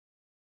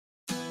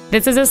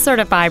This is a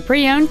certified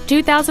pre-owned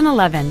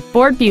 2011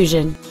 Ford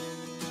Fusion.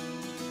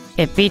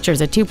 It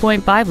features a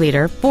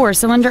 2.5-liter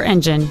four-cylinder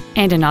engine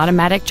and an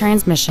automatic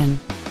transmission.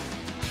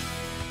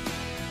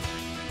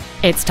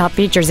 Its top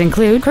features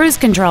include cruise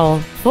control,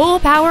 full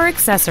power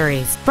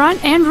accessories,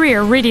 front and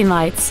rear reading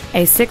lights,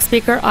 a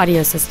 6-speaker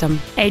audio system,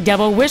 a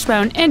double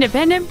wishbone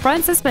independent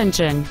front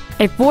suspension,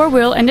 a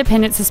 4-wheel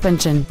independent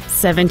suspension,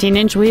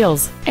 17-inch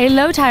wheels, a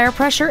low tire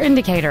pressure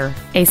indicator,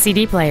 a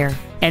CD player,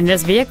 and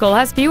this vehicle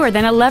has fewer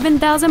than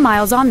 11,000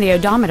 miles on the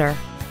odometer.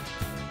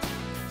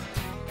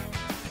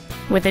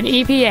 With an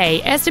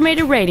EPA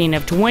estimated rating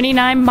of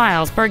 29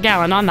 miles per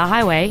gallon on the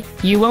highway,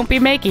 you won't be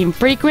making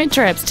frequent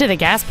trips to the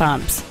gas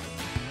pumps.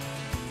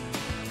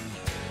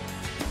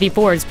 The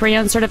Ford's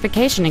pre-owned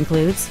certification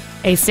includes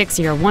a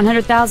 6-year,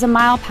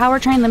 100,000-mile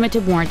powertrain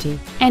limited warranty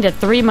and a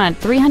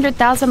 3-month,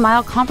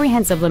 300,000-mile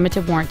comprehensive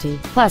limited warranty,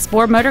 plus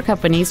Ford Motor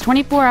Company's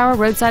 24-hour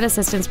roadside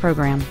assistance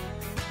program.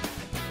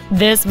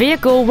 This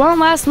vehicle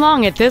won't last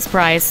long at this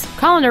price.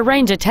 Call and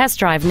arrange a test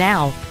drive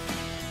now.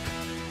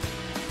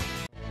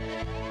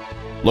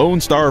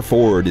 Lone Star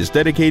Ford is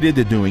dedicated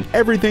to doing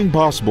everything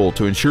possible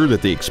to ensure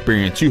that the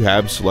experience you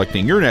have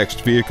selecting your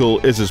next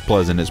vehicle is as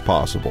pleasant as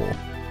possible.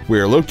 We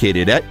are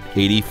located at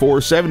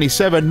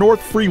 8477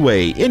 North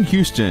Freeway in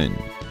Houston.